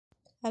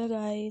Hello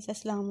guys,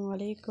 assalamu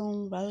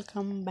alaikum.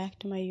 Welcome back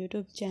to my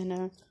YouTube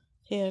channel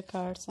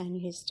Haircuts and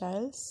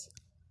Hairstyles.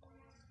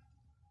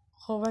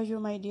 How are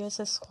you, my dear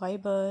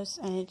subscribers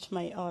and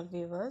my all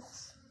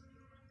viewers?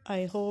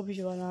 I hope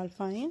you are all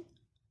fine.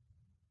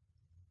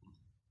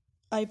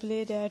 I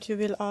pray that you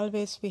will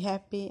always be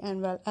happy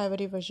and well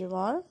wherever you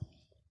are.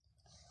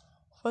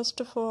 First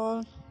of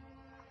all,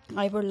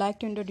 I would like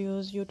to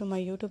introduce you to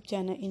my YouTube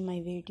channel in my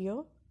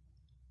video.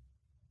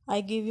 I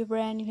give you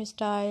brand new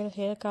hairstyle,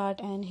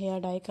 haircut and hair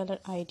dye color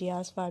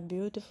ideas for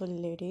beautiful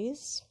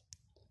ladies,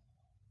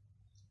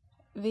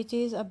 which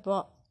is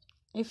about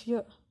if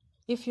you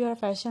are a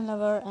fashion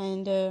lover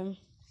and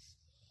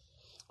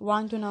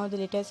want to know the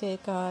latest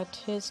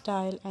haircut,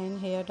 hairstyle and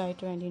hair dye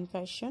trend in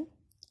fashion.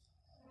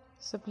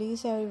 So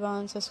please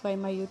everyone subscribe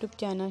my YouTube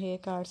channel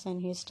Haircuts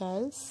and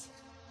Hairstyles.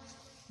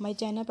 My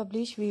channel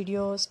publish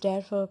videos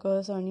that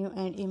focus on new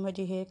and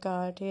emerging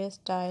haircut,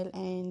 hairstyle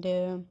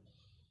and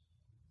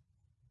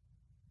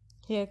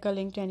hair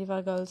coloring trendy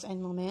for girls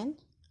and women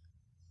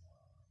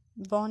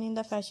born in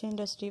the fashion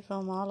industry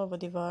from all over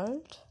the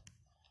world.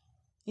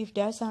 If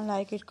that sound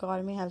like it,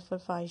 call me helpful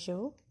for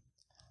you.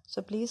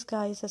 So please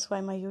guys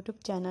subscribe my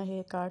YouTube channel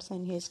Haircuts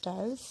and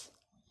Hairstyles.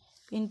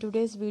 In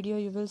today's video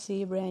you will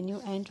see brand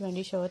new and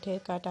trendy short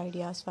haircut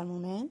ideas for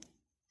women.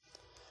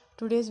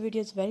 Today's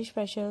video is very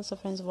special, so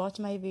friends watch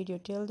my video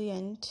till the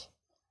end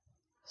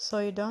so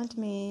you don't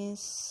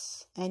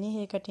miss any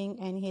hair cutting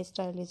and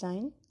hairstyle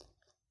design.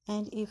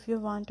 And if you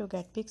want to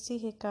get pixie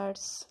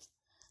haircuts,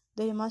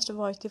 then you must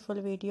watch the full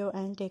video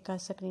and take a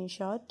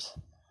screenshot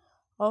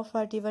of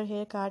whatever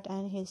haircut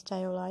and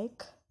hairstyle you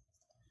like.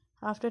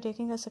 After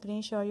taking a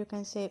screenshot, you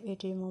can save it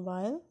to your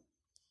mobile,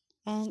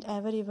 and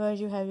wherever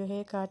you have your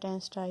haircut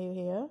and style your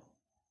hair,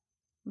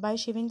 by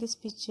saving this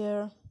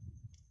picture,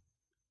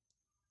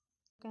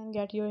 you can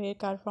get your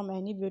haircut from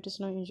any beauty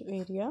salon in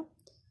your area.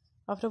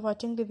 After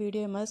watching the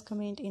video, you must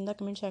comment in the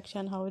comment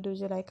section how do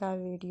you like our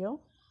video.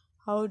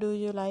 How do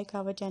you like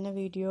our channel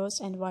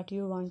videos and what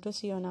you want to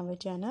see on our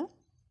channel.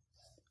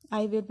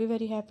 I will be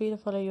very happy to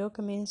follow your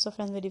comments. So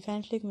friends, very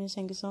friendly comments,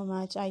 thank you so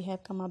much. I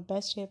have come up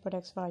best hair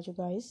products for you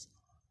guys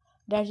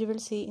that you will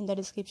see in the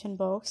description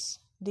box.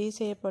 These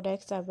hair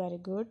products are very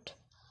good.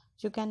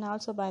 You can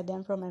also buy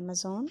them from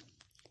Amazon.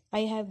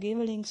 I have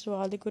given links to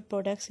all the good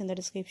products in the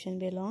description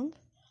below.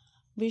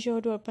 Be sure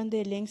to open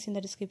the links in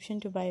the description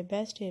to buy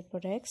best hair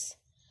products.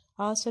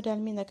 Also tell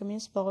me in the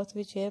comments box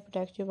which hair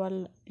product you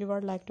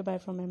would like to buy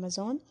from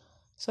Amazon,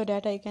 so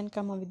that I can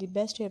come up with the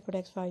best hair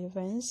products for your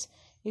friends.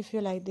 If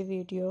you like the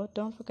video,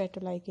 don't forget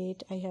to like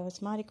it. I have a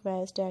small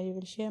request that you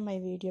will share my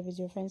video with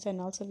your friends and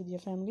also with your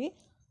family,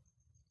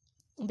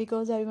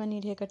 because everyone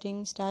need hair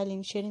cutting,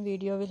 styling. Sharing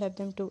video will help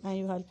them too, and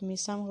you help me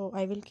somehow.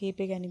 I will keep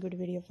making a good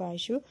video for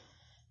you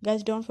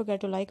guys. Don't forget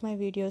to like my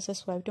video,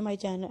 subscribe to my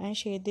channel and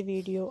share the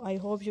video. I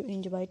hope you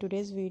enjoy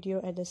today's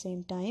video at the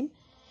same time.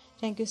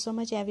 Thank you so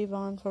much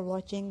everyone for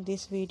watching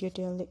this video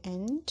till the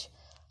end.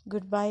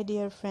 Goodbye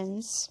dear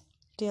friends,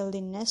 till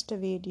the next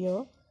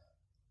video.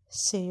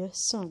 See you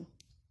soon.